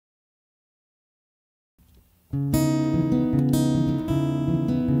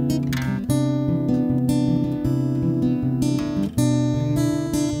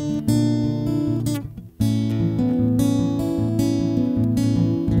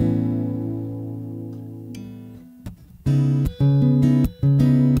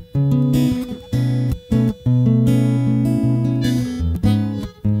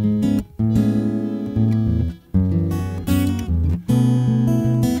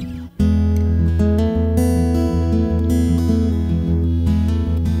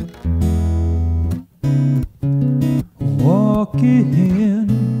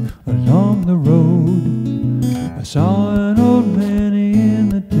Walking along the road, I saw an old man in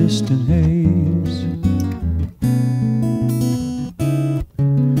the distant haze,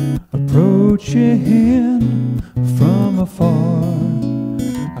 approaching from afar.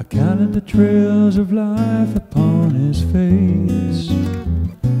 I counted the trails of life upon his face,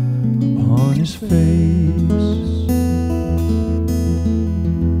 on his face.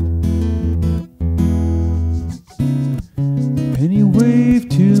 And he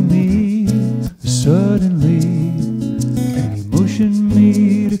waved to me suddenly, and he motioned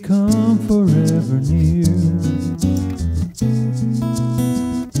me to come forever near.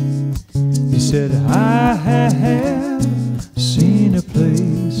 He said, I have seen a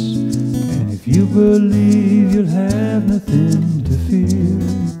place, and if you believe, you'll have nothing to fear,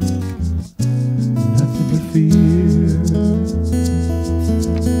 nothing to fear.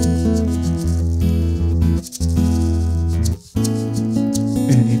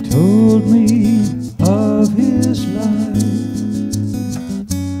 And he told me of his life,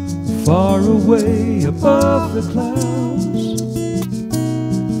 far away above the clouds.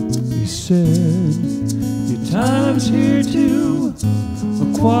 He said, your time's here to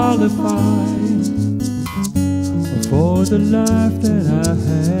qualify for the life that I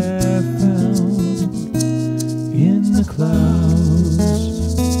have found in the clouds.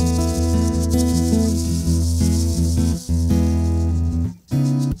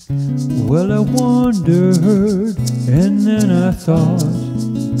 Well, I wondered, and then I thought,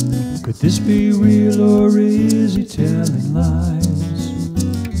 could this be real, or is he telling lies?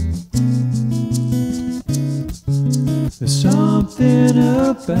 There's something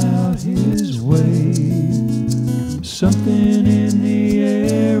about his way, something in the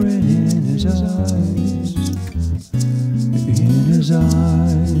air and in his eyes, in his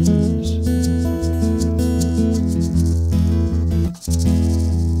eyes.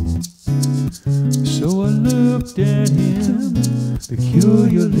 So I looked at him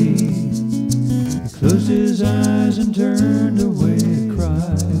peculiarly. He closed his eyes and turned away to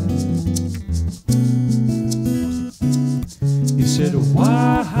cry. He said,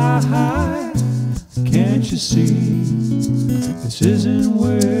 why, can't you see, this isn't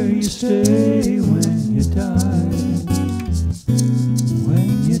where you stay when you die,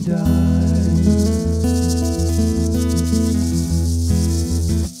 when you die.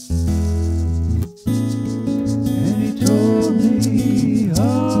 And he told me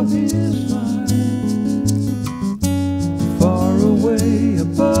of his life, far away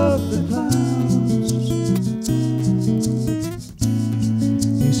above the clouds.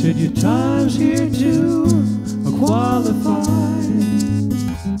 He said, your time's here to qualify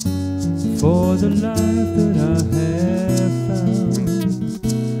for the life that I have found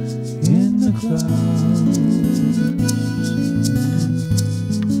in the clouds.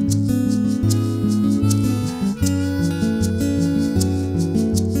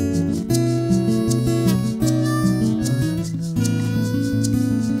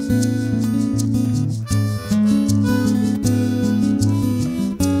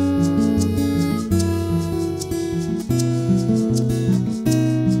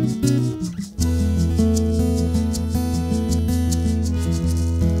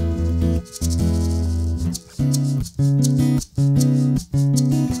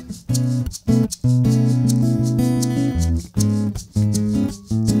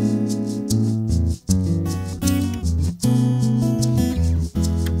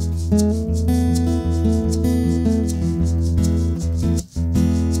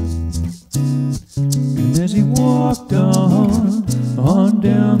 And as he walked on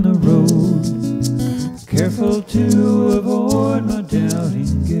down the road, careful to avoid my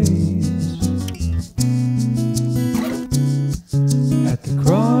doubting gaze,